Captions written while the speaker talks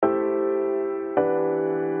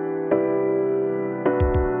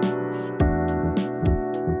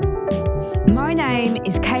My name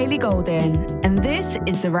is Kaylee Golden, and this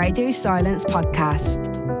is the Radio Silence Podcast.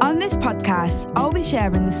 On this podcast, I'll be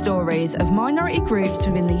sharing the stories of minority groups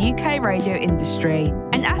within the UK radio industry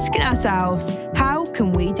and asking ourselves, how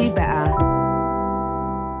can we do better?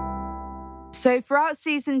 So throughout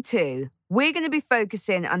season 2, we're going to be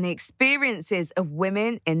focusing on the experiences of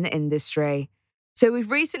women in the industry. So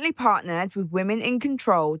we've recently partnered with Women in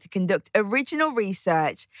Control to conduct original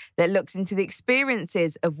research that looks into the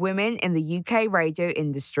experiences of women in the UK radio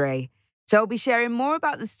industry. So I'll be sharing more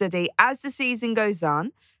about the study as the season goes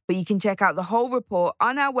on, but you can check out the whole report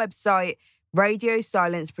on our website,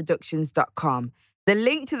 radiosilenceproductions.com. The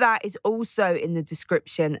link to that is also in the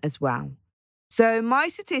description as well. So my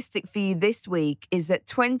statistic for you this week is that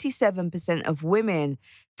 27% of women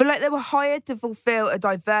feel like they were hired to fulfill a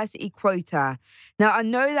diversity quota. Now, I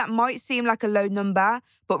know that might seem like a low number,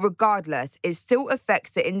 but regardless, it still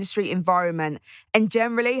affects the industry environment and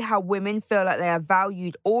generally how women feel like they are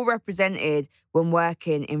valued or represented when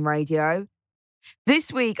working in radio.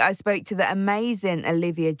 This week, I spoke to the amazing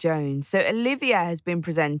Olivia Jones. So Olivia has been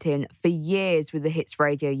presenting for years with the Hits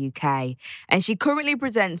Radio UK, and she currently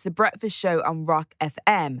presents The Breakfast Show on Rock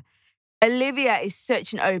FM. Olivia is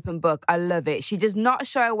such an open book. I love it. She does not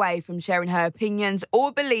shy away from sharing her opinions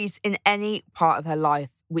or beliefs in any part of her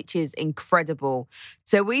life, which is incredible.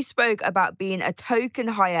 So we spoke about being a token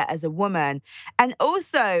hire as a woman and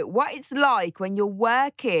also what it's like when you're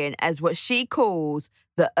working as what she calls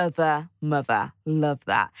the other mother. Love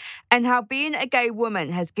that. And how being a gay woman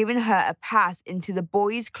has given her a pass into the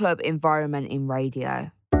boys' club environment in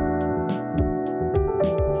radio.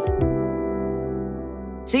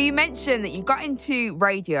 So you mentioned that you got into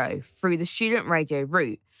radio through the student radio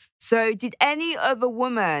route. So did any other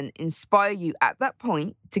woman inspire you at that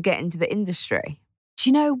point to get into the industry? Do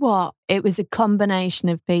you know what? It was a combination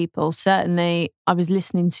of people. Certainly, I was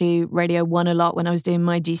listening to Radio 1 a lot when I was doing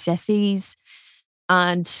my GCSEs.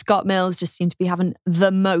 And Scott Mills just seemed to be having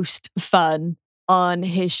the most fun on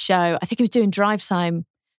his show. I think he was doing Drive Time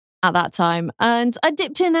at that time. And I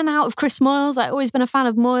dipped in and out of Chris Moyles. I've always been a fan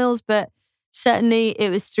of Moyles, but certainly it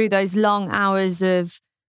was through those long hours of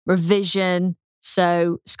revision.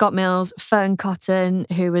 So Scott Mills, Fern Cotton,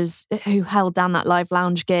 who held down that live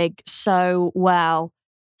lounge gig so well.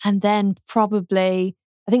 And then probably,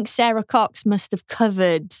 I think Sarah Cox must have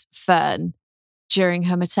covered Fern during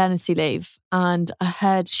her maternity leave. And I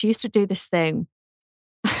heard she used to do this thing.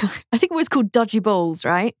 I think it was called Dodgy Balls,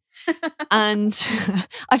 right? And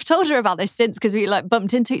I've told her about this since because we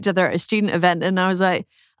bumped into each other at a student event. And I was like,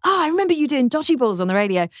 oh, I remember you doing Dodgy Balls on the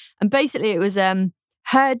radio. And basically it was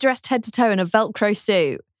her dressed head to toe in a Velcro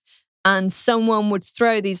suit. And someone would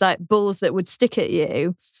throw these balls that would stick at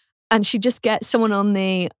you. And she'd just get someone on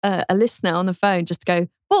a listener on the phone just to go,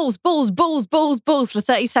 balls, balls, balls, balls, balls for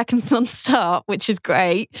 30 seconds non-stop, which is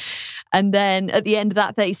great. And then at the end of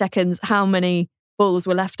that 30 seconds, how many balls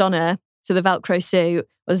were left on her to the Velcro suit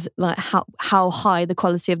was like how high the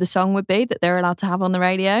quality of the song would be that they're allowed to have on the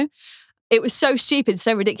radio. It was so stupid,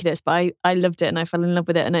 so ridiculous, but I loved it and I fell in love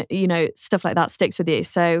with it. And, stuff like that sticks with you.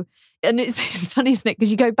 So, and it's funny, isn't it?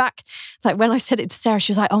 Because you go back, when I said it to Sarah,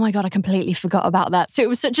 she was like, oh my God, I completely forgot about that. So it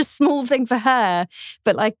was such a small thing for her.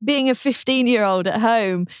 But being a 15-year-old at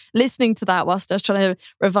home, listening to that whilst I was trying to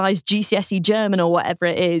revise GCSE German or whatever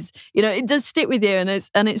it is, it does stick with you and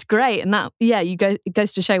it's great. And that, it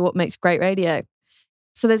goes to show what makes great radio.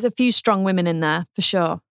 So there's a few strong women in there for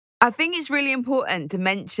sure. I think it's really important to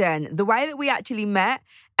mention the way that we actually met,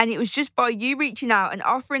 and it was just by you reaching out and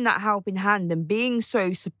offering that helping hand and being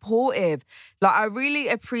so supportive. I really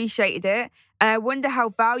appreciated it, and I wonder how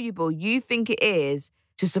valuable you think it is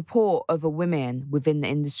to support other women within the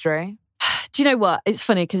industry. Do you know what? It's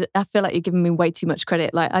funny because I feel like you're giving me way too much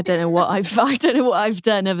credit. I don't know what I've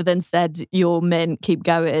done other than said you're mint, keep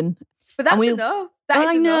going. But that's enough.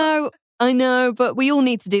 I know, but we all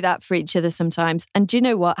need to do that for each other sometimes. And do you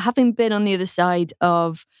know what? Having been on the other side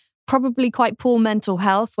of probably quite poor mental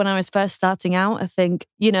health when I was first starting out, I think,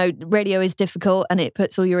 radio is difficult and it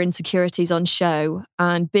puts all your insecurities on show.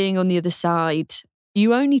 And being on the other side,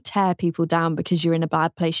 you only tear people down because you're in a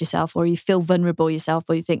bad place yourself or you feel vulnerable yourself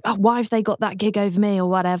or you think, oh, why have they got that gig over me or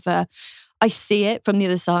whatever. I see it from the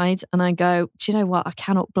other side and I go, do you know what? I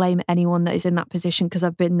cannot blame anyone that is in that position because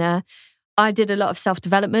I've been there. I did a lot of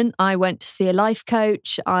self-development. I went to see a life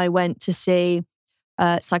coach. I went to see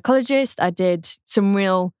a psychologist. I did some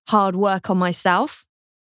real hard work on myself.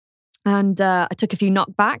 And I took a few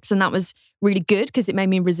knockbacks and that was really good because it made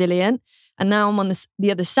me resilient. And now I'm on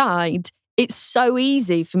the other side. It's so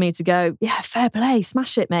easy for me to go, yeah, fair play,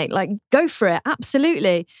 smash it, mate. Go for it.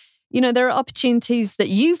 Absolutely. There are opportunities that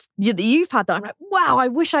you've had that I'm like, wow, I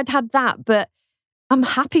wish I'd had that. But I'm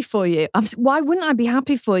happy for you. Why wouldn't I be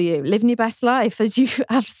happy for you? Living your best life, as you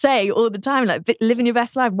have to say all the time, like living your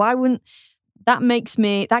best life. Why wouldn't that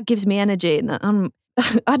that gives me energy? And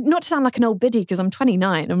not to sound like an old biddy because I'm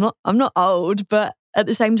 29. I'm not old, but at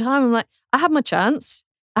the same time, I'm like, I had my chance.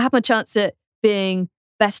 I had my chance at being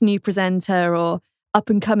best new presenter or up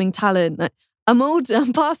and coming talent. Like, I'm old.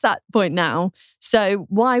 I'm past that point now. So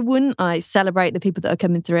why wouldn't I celebrate the people that are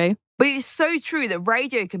coming through? But it's so true that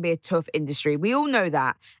radio can be a tough industry. We all know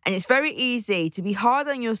that. And it's very easy to be hard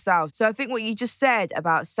on yourself. So I think what you just said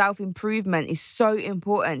about self-improvement is so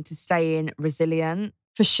important to staying resilient.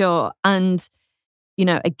 For sure. And,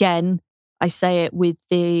 again, I say it with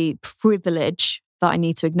the privilege that I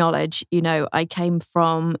need to acknowledge. I came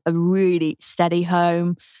from a really steady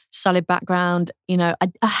home, solid background. I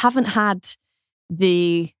haven't had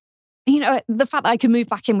the fact that I could move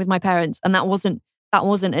back in with my parents, and that wasn't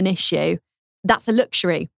an issue. That's a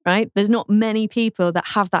luxury, right? There's not many people that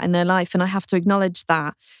have that in their life, and I have to acknowledge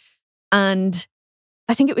that. And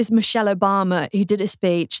I think it was Michelle Obama who did a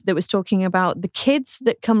speech that was talking about the kids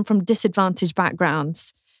that come from disadvantaged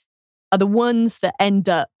backgrounds are the ones that end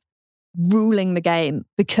up ruling the game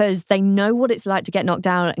because they know what it's like to get knocked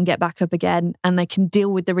down and get back up again, and they can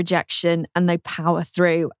deal with the rejection and they power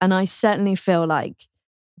through. And I certainly feel like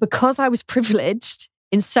because I was privileged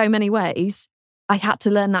in so many ways, I had to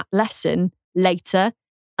learn that lesson later,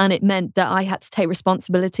 and it meant that I had to take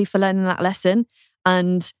responsibility for learning that lesson.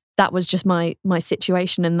 And that was just my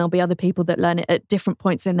situation, and there'll be other people that learn it at different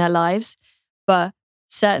points in their lives. But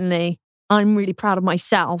certainly, I'm really proud of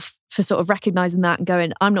myself for sort of recognizing that and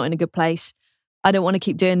going, I'm not in a good place. I don't want to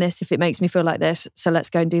keep doing this if it makes me feel like this. So let's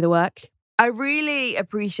go and do the work. I really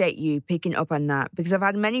appreciate you picking up on that because I've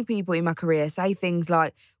had many people in my career say things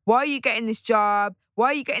like, why are you getting this job? Why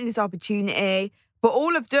are you getting this opportunity? But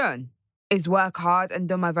all I've done is work hard and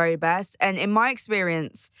done my very best. And in my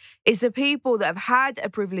experience, it's the people that have had a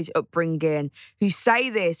privileged upbringing who say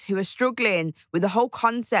this, who are struggling with the whole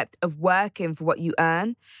concept of working for what you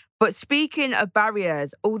earn. But speaking of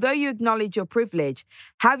barriers, although you acknowledge your privilege,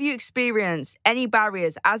 have you experienced any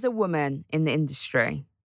barriers as a woman in the industry?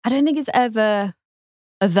 I don't think it's ever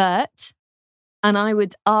overt. And I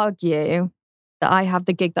would argue that I have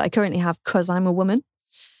the gig that I currently have because I'm a woman.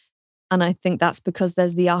 And I think that's because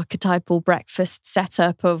there's the archetypal breakfast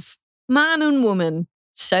setup of man and woman,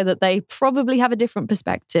 so that they probably have a different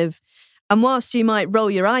perspective. And whilst you might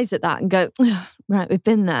roll your eyes at that and go, oh, right, we've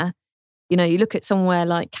been there. You look at somewhere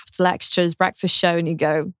like Capital Extra's breakfast show and you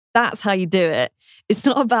go, that's how you do it. It's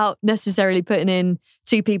not about necessarily putting in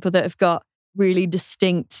two people that have got really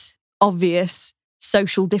distinct, obvious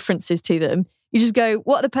social differences to them. You just go,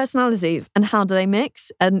 what are the personalities and how do they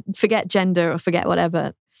mix? And forget gender or forget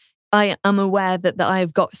whatever. I am aware that I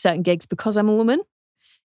have got certain gigs because I'm a woman.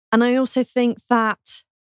 And I also think that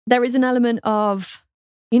there is an element of,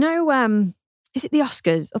 is it the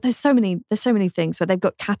Oscars? Oh, there's so many things where they've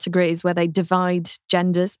got categories where they divide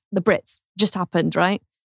genders. The Brits just happened, right?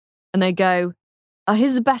 And they go, oh,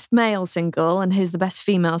 here's the best male single and here's the best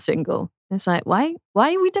female single. And it's like, why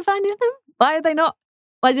are we dividing them? Why are they not?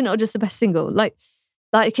 Why is it not just the best single? Like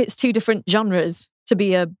it's two different genres to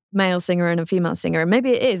be a male singer and a female singer. And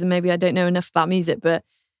maybe it is, and maybe I don't know enough about music, but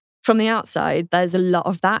from the outside, there's a lot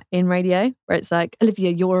of that in radio where it's like,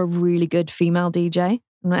 Olivia, you're a really good female DJ.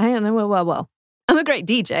 I'm like, hey, well, I'm a great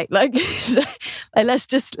DJ. Like let's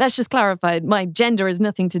just clarify. My gender has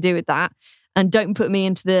nothing to do with that. And don't put me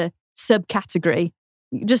into the subcategory.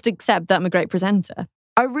 Just accept that I'm a great presenter.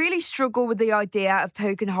 I really struggle with the idea of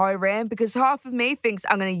token hiring because half of me thinks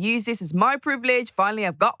I'm going to use this as my privilege. Finally,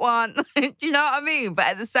 I've got one. Do you know what I mean? But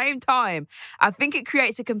at the same time, I think it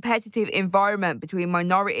creates a competitive environment between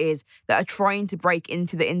minorities that are trying to break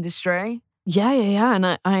into the industry. Yeah.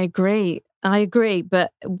 And I agree.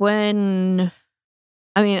 But when...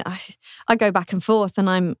 I go back and forth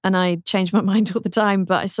and I change my mind all the time,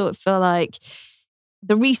 but I sort of feel like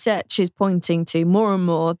the research is pointing to more and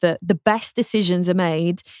more that the best decisions are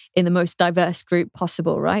made in the most diverse group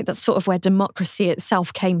possible, right? That's sort of where democracy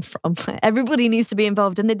itself came from. Everybody needs to be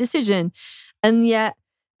involved in the decision. And yet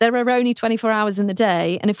there are only 24 hours in the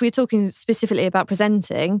day. And if we're talking specifically about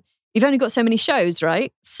presenting, you've only got so many shows,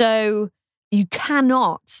 right? So you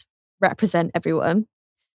cannot represent everyone,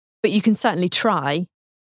 but you can certainly try.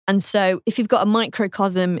 And so if you've got a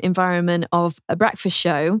microcosm environment of a breakfast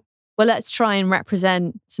show, well, let's try and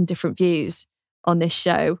represent some different views on this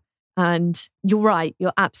show. And you're right.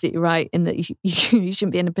 You're absolutely right in that you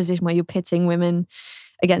shouldn't be in a position where you're pitting women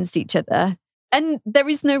against each other. And there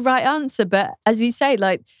is no right answer. But as we say,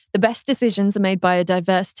 like the best decisions are made by a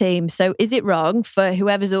diverse team. So is it wrong for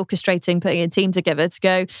whoever's orchestrating putting a team together to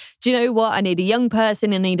go, do you know what? I need a young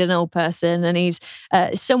person. I need an old person. I need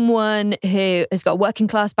someone who has got a working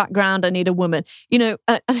class background. I need a woman. You know,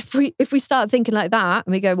 and if we start thinking like that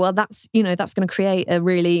and we go, well, that's going to create a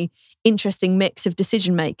really interesting mix of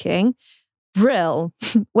decision making. Brill.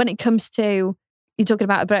 When it comes to, you're talking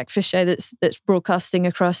about a breakfast show that's broadcasting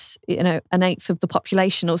across, an eighth of the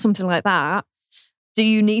population or something like that. Do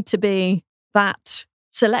you need to be that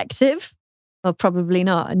selective? Well, probably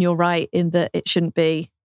not. And you're right in that it shouldn't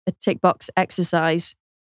be a tick box exercise.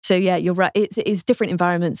 So yeah, you're right. It's different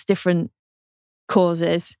environments, different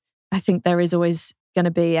causes. I think there is always going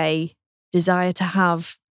to be a desire to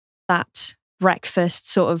have that breakfast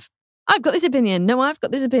sort of, I've got this opinion. No, I've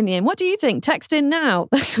got this opinion. What do you think? Text in now.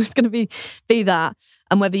 It's going to be that.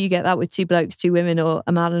 And whether you get that with two blokes, two women, or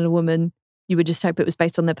a man and a woman, you would just hope it was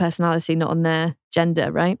based on their personality, not on their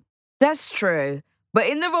gender, right? That's true. But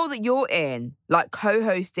in the role that you're in, like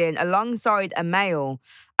co-hosting alongside a male,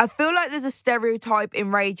 I feel like there's a stereotype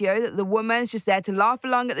in radio that the woman's just there to laugh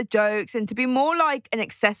along at the jokes and to be more like an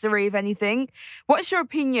accessory, if anything. What's your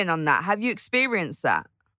opinion on that? Have you experienced that?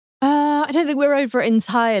 I don't think we're over it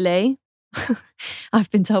entirely. I've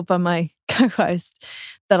been told by my co-host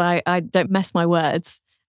that I don't mess my words.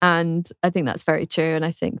 And I think that's very true. And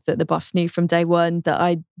I think that the boss knew from day one that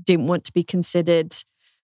I didn't want to be considered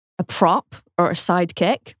a prop or a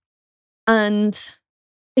sidekick. And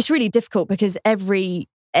it's really difficult because every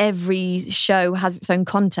show has its own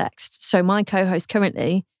context. So my co-host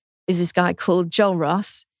currently is this guy called Joel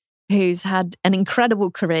Ross, who's had an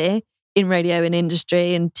incredible career in radio and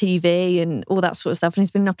industry and TV and all that sort of stuff. And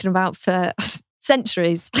he's been knocking about for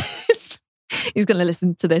centuries. He's going to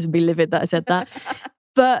listen to this and be livid that I said that.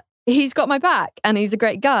 But he's got my back and he's a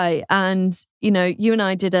great guy. And, you and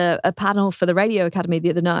I did a panel for the Radio Academy the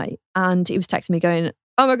other night and he was texting me going,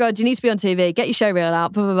 oh my God, you need to be on TV, get your show reel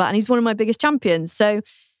out, blah, blah, blah. And he's one of my biggest champions. So,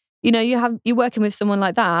 you're working with someone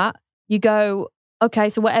like that, you go, okay,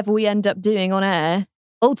 so whatever we end up doing on air,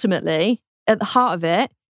 ultimately, at the heart of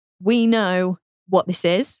it, we know what this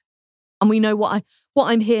is and we know what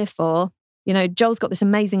I'm here for. Joel's got this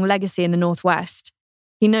amazing legacy in the Northwest.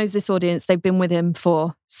 He knows this audience. They've been with him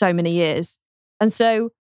for so many years. And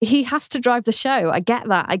so he has to drive the show. I get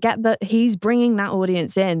that. I get that he's bringing that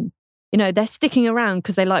audience in. They're sticking around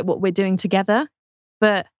because they like what we're doing together.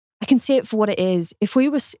 But I can see it for what it is. If we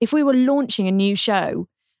were launching a new show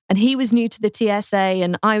and he was new to the TSA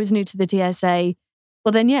and I was new to the TSA,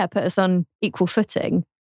 well then, yeah, put us on equal footing.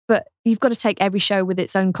 But you've got to take every show with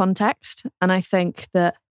its own context. And I think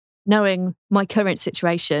that knowing my current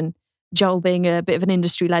situation, Joel being a bit of an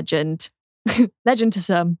industry legend, legend to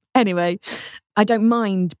some, anyway, I don't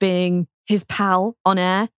mind being his pal on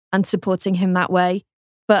air and supporting him that way.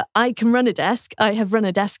 But I can run a desk. I have run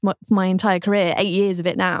a desk my entire career, 8 years of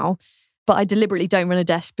it now. But I deliberately don't run a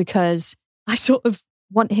desk because I sort of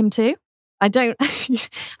want him to. I don't,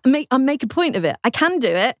 I make a point of it. I can do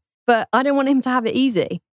it, but I don't want him to have it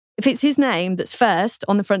easy. If it's his name that's first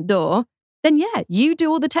on the front door, then yeah, you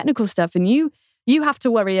do all the technical stuff and you have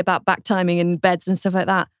to worry about back timing and beds and stuff like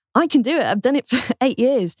that. I can do it. I've done it for 8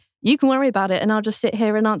 years. You can worry about it and I'll just sit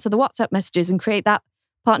here and answer the WhatsApp messages and create that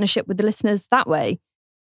partnership with the listeners that way.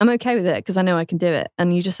 I'm okay with it because I know I can do it.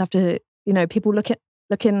 And you just have to, people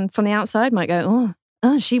looking from the outside might go,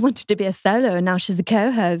 oh, she wanted to be a solo and now she's the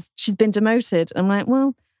co-host. She's been demoted. I'm like,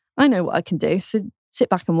 well, I know what I can do. So sit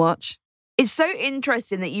back and watch. It's so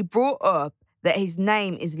interesting that you brought up that his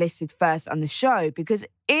name is listed first on the show because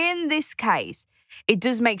in this case, it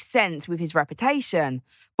does make sense with his reputation.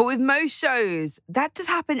 But with most shows, that does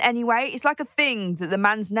happen anyway. It's like a thing that the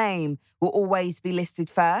man's name will always be listed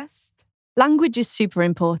first. Language is super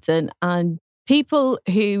important, and people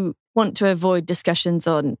who want to avoid discussions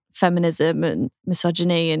on feminism and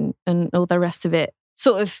misogyny and all the rest of it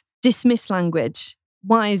sort of dismiss language.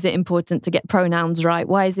 Why is it important to get pronouns right?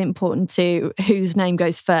 Why is it important to whose name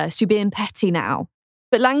goes first? You're being petty now.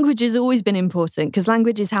 But language has always been important because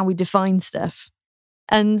language is how we define stuff.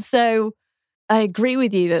 And so I agree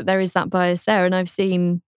with you that there is that bias there. And I've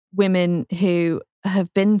seen women who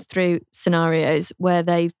have been through scenarios where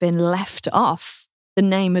they've been left off the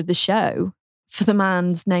name of the show for the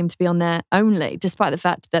man's name to be on there only, despite the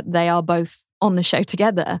fact that they are both on the show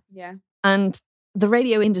together. Yeah. And the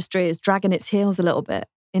radio industry is dragging its heels a little bit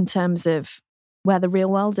in terms of where the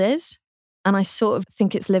real world is. And I sort of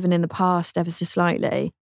think it's living in the past ever so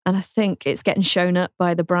slightly. And I think it's getting shown up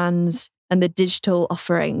by the brands and the digital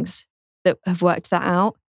offerings that have worked that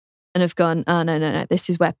out and have gone, oh, no, this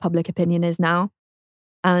is where public opinion is now.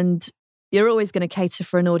 And you're always going to cater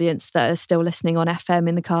for an audience that are still listening on FM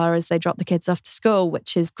in the car as they drop the kids off to school,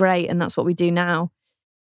 which is great. And that's what we do now.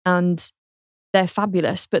 And they're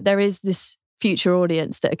fabulous. But there is this future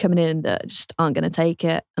audience that are coming in that just aren't going to take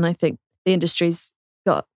it. And I think the industry's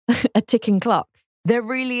got a ticking clock. There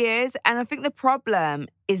really is. And I think the problem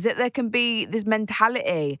is that there can be this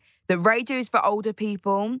mentality that radio is for older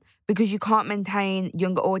people because you can't maintain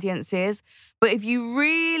younger audiences. But if you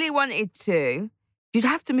really wanted to, you'd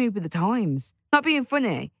have to move with the times. Not being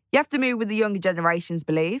funny. You have to move with the younger generation's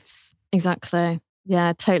beliefs. Exactly.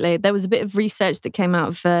 Yeah, totally. There was a bit of research that came out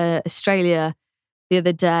of Australia the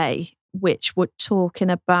other day, which were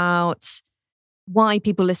talking about why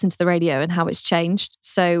people listen to the radio and how it's changed.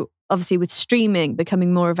 So obviously with streaming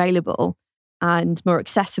becoming more available and more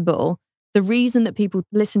accessible, the reason that people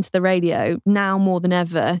listen to the radio now more than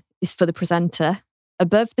ever is for the presenter,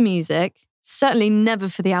 above the music, certainly never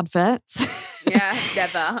for the adverts. Yeah,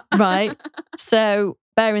 never. Right. So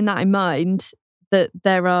bearing that in mind, that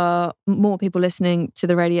there are more people listening to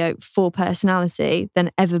the radio for personality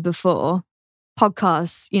than ever before.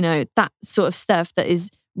 Podcasts, that sort of stuff that is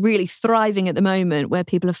really thriving at the moment, where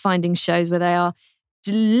people are finding shows where they are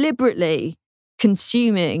deliberately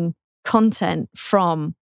consuming content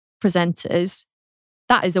from presenters.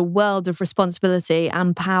 That is a world of responsibility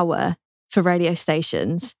and power for radio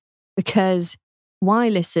stations, because why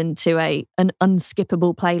listen to an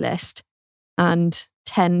unskippable playlist and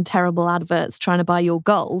 10 terrible adverts trying to buy your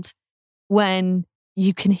gold when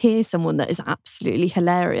you can hear someone that is absolutely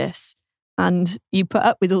hilarious and you put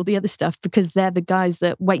up with all the other stuff because they're the guys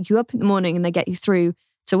that wake you up in the morning and they get you through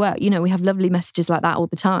to work. We have lovely messages like that all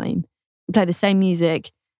the time. We play the same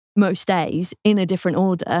music most days in a different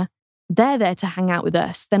order. They're there to hang out with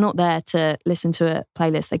us. They're not there to listen to a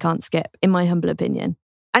playlist they can't skip, in my humble opinion.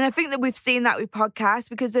 And I think that we've seen that with podcasts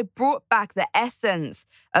because they've brought back the essence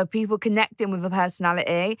of people connecting with a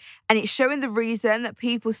personality, and it's showing the reason that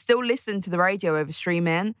people still listen to the radio over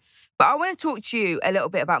streaming. But I want to talk to you a little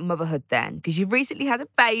bit about motherhood then, because you've recently had a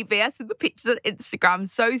baby. I saw the pictures on Instagram,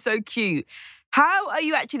 so cute. How are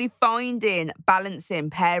you actually finding balancing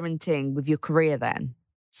parenting with your career then?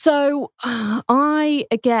 So I'm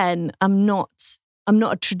not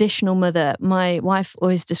a traditional mother. My wife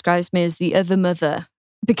always describes me as the other mother,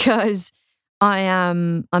 because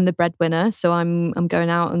I'm the breadwinner. So I'm going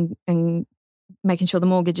out and making sure the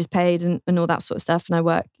mortgage is paid and all that sort of stuff. And I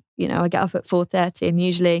work, I get up at 4:30 and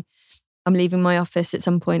usually I'm leaving my office at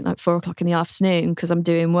some point like 4:00 in the afternoon because I'm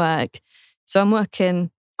doing work. So I'm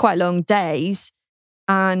working quite long days,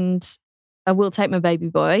 and I will take my baby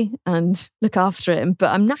boy and look after him,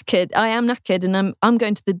 but I'm knackered. I am knackered, and I'm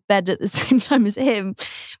going to the bed at the same time as him,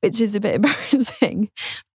 which is a bit embarrassing.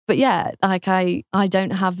 But yeah, like I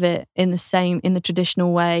don't have it in the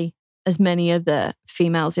traditional way as many other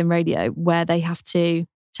females in radio, where they have to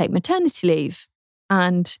take maternity leave.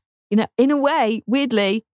 And, in a way,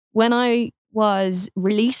 weirdly, when I was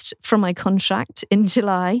released from my contract in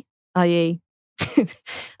July, i.e.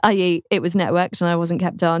 it was networked and I wasn't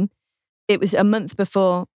kept on, it was a month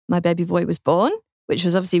before my baby boy was born, which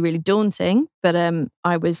was obviously really daunting, but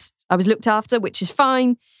I was looked after, which is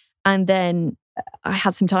fine. And then I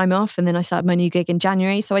had some time off, and then I started my new gig in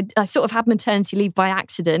January. So I sort of had maternity leave by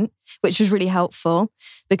accident, which was really helpful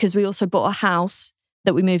because we also bought a house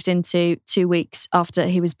that we moved into 2 weeks after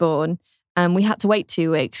he was born. And we had to wait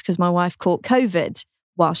 2 weeks because my wife caught COVID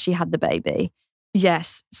while she had the baby.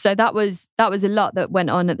 Yes. So that was a lot that went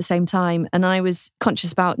on at the same time. And I was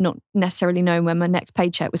conscious about not necessarily knowing where my next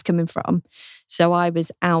paycheck was coming from. So I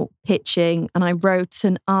was out pitching, and I wrote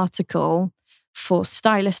an article for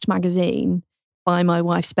Stylist magazine by my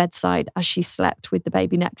wife's bedside as she slept with the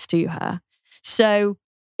baby next to her. So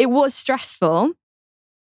it was stressful,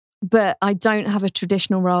 but I don't have a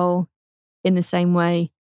traditional role in the same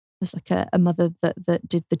way as like a mother that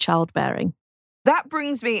did the childbearing. That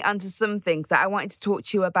brings me onto some things that I wanted to talk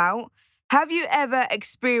to you about. Have you ever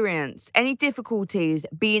experienced any difficulties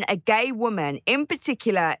being a gay woman, in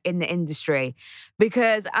particular in the industry?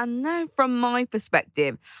 Because I know from my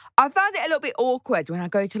perspective, I found it a little bit awkward when I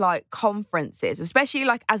go to like conferences, especially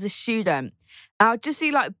like as a student. I'll just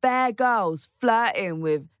see like bare girls flirting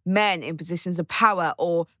with men in positions of power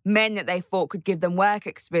or men that they thought could give them work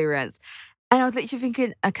experience. And I was literally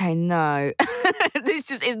thinking, okay, no, this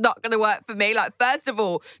just is not going to work for me. Like, first of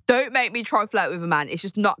all, don't make me try flirt with a man. It's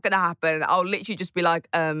just not going to happen. I'll literally just be like,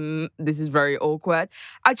 this is very awkward.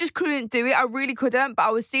 I just couldn't do it. I really couldn't. But I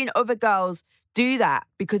was seeing other girls do that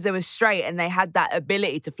because they were straight and they had that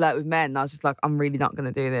ability to flirt with men. And I was just like, I'm really not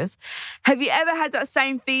going to do this. Have you ever had that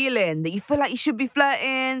same feeling that you feel like you should be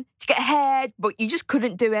flirting to get ahead, but you just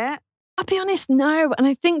couldn't do it? I'll be honest, no. And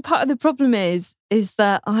I think part of the problem is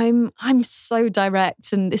that I'm so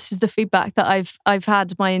direct, and this is the feedback that I've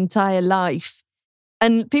had my entire life.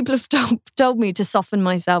 And people have told me to soften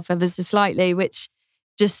myself ever so slightly, which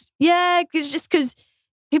just because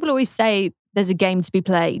people always say there's a game to be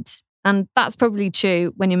played. And that's probably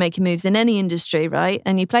true when you're making moves in any industry, right?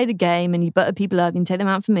 And you play the game and you butter people up and you take them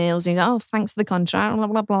out for meals and you go, oh, thanks for the contract, blah,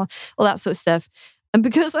 blah, blah, all that sort of stuff. And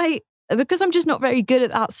because I'm just not very good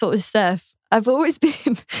at that sort of stuff, I've always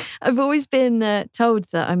been told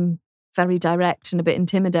that I'm very direct and a bit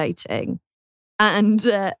intimidating. And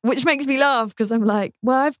which makes me laugh because I'm like,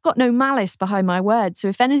 well, I've got no malice behind my words. So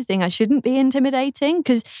if anything, I shouldn't be intimidating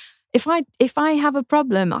because if I have a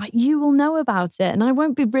problem, you will know about it and I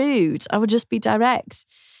won't be rude. I will just be direct.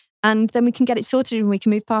 And then we can get it sorted and we can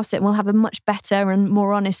move past it and we'll have a much better and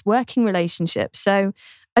more honest working relationship. So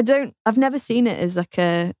I've never seen it as like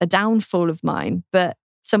a downfall of mine, but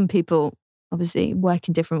some people obviously work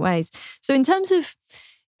in different ways. So in terms of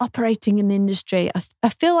operating in the industry, I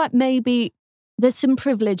feel like maybe there's some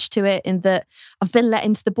privilege to it in that I've been let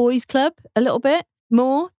into the boys' club a little bit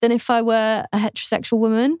more than if I were a heterosexual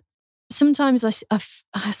woman. Sometimes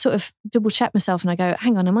I sort of double check myself and I go,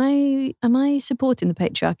 hang on, am I supporting the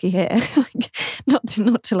patriarchy here?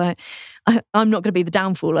 not to like, I'm not going to be the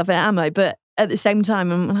downfall of it, am I? But at the same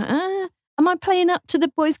time, I'm like, am I playing up to the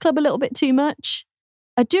boys' club a little bit too much?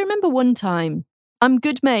 I do remember one time, I'm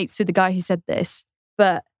good mates with the guy who said this,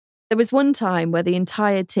 but there was one time where the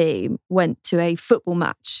entire team went to a football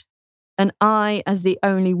match and I, as the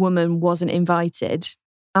only woman, wasn't invited.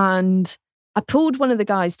 And I pulled one of the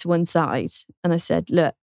guys to one side and I said,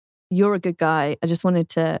 look, you're a good guy. I just wanted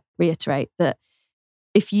to reiterate that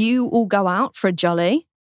if you all go out for a jolly,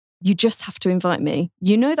 you just have to invite me.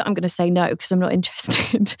 You know that I'm going to say no because I'm not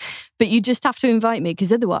interested, but you just have to invite me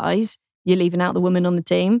because otherwise you're leaving out the woman on the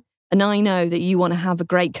team. And I know that you want to have a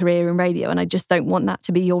great career in radio and I just don't want that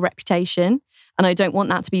to be your reputation and I don't want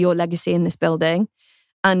that to be your legacy in this building.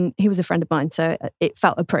 And he was a friend of mine, so it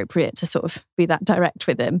felt appropriate to sort of be that direct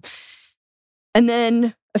with him. And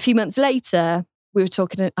then a few months later, I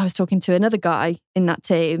was talking to another guy in that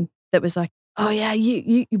team that was like, oh yeah,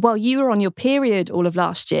 you were on your period all of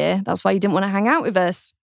last year. That's why you didn't want to hang out with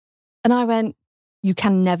us. And I went, you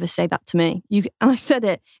can never say that to me. And I said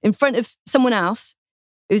it in front of someone else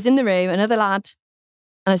who was in the room, another lad.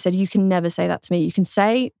 And I said, you can never say that to me. You can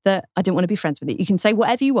say that I didn't want to be friends with you. You can say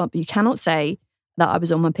whatever you want, but you cannot say that I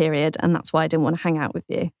was on my period and that's why I didn't want to hang out with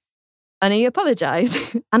you. And he apologised.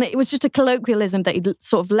 And it was just a colloquialism that he'd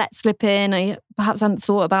sort of let slip in. I perhaps hadn't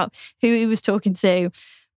thought about who he was talking to.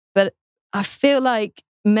 But I feel like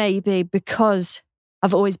maybe because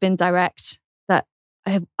I've always been direct, that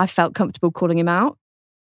I felt comfortable calling him out.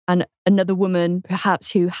 And another woman,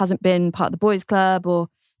 perhaps who hasn't been part of the boys' club or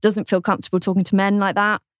doesn't feel comfortable talking to men like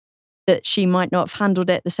that she might not have handled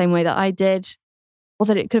it the same way that I did, or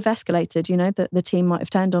that it could have escalated, that the team might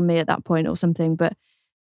have turned on me at that point or something. But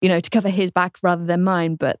to cover his back rather than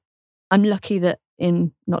mine. But I'm lucky that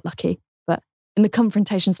not lucky, but in the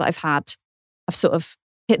confrontations that I've had, I've sort of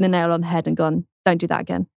hit the nail on the head and gone, don't do that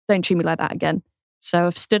again. Don't treat me like that again. So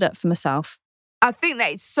I've stood up for myself. I think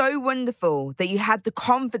that it's so wonderful that you had the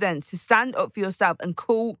confidence to stand up for yourself and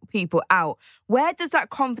call people out. Where does that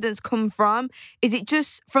confidence come from? Is it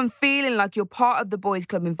just from feeling like you're part of the boys'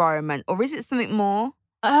 club environment, or is it something more?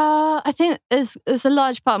 I think there's a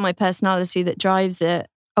large part of my personality that drives it.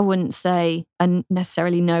 I wouldn't say I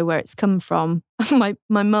necessarily know where it's come from. My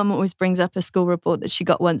mum always brings up a school report that she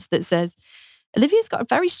got once that says, Olivia's got a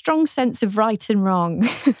very strong sense of right and wrong.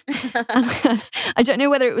 I don't know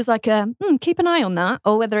whether it was like keep an eye on that,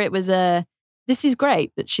 or whether it was this is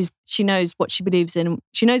great that she knows what she believes in.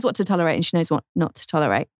 She knows what to tolerate and she knows what not to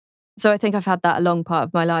tolerate. So I think I've had that a long part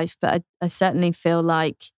of my life, but I certainly feel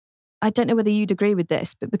like, I don't know whether you'd agree with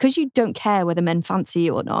this, but because you don't care whether men fancy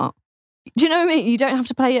you or not, do you know what I mean? You don't have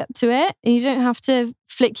to play up to it. And you don't have to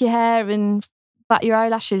flick your hair and bat your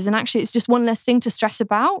eyelashes. And actually, it's just one less thing to stress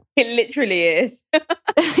about. It literally is.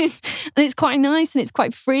 it's quite nice and it's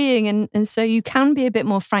quite freeing. And so you can be a bit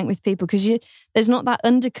more frank with people because there's not that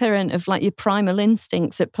undercurrent of like your primal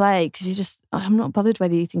instincts at play, because you just, I'm not bothered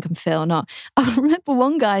whether you think I'm fit or not. I remember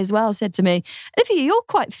one guy as well said to me, Olivia, you're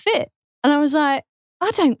quite fit. And I was like,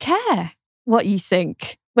 I don't care what you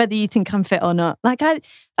think, whether you think I'm fit or not. That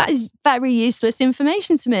is very useless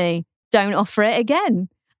information to me. Don't offer it again.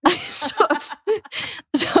 I sort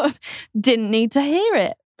of didn't need to hear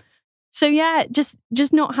it. So yeah, just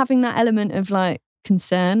not having that element of like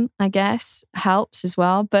concern, I guess, helps as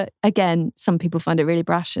well. But again, some people find it really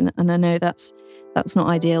brash, and I know that's not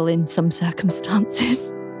ideal in some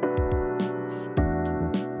circumstances.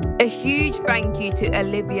 A huge thank you to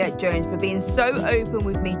Olivia Jones for being so open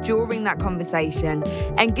with me during that conversation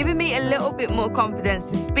and giving me a little bit more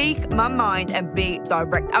confidence to speak my mind and be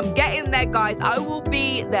direct. I'm getting there, guys. I will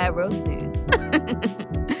be there real soon.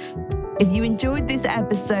 If you enjoyed this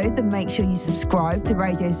episode, then make sure you subscribe to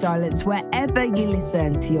Radio Silence wherever you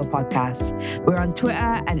listen to your podcasts. We're on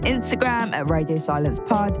Twitter and Instagram at Radio Silence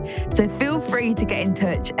Pod, so feel free to get in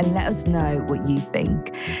touch and let us know what you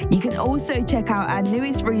think. You can also check out our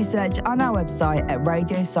newest research on our website at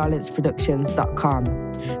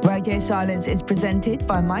radiosilenceproductions.com. Radio Silence is presented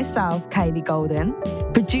by myself, Kaylee Golden,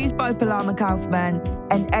 produced by Paloma Kaufman,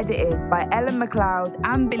 and edited by Ellen McLeod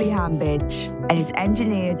and Billy Hambidge, and is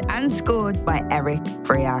engineered and scored by Eric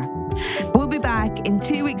Freer. We'll be back in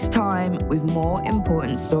 2 weeks' time with more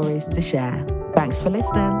important stories to share. Thanks for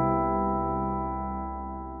listening.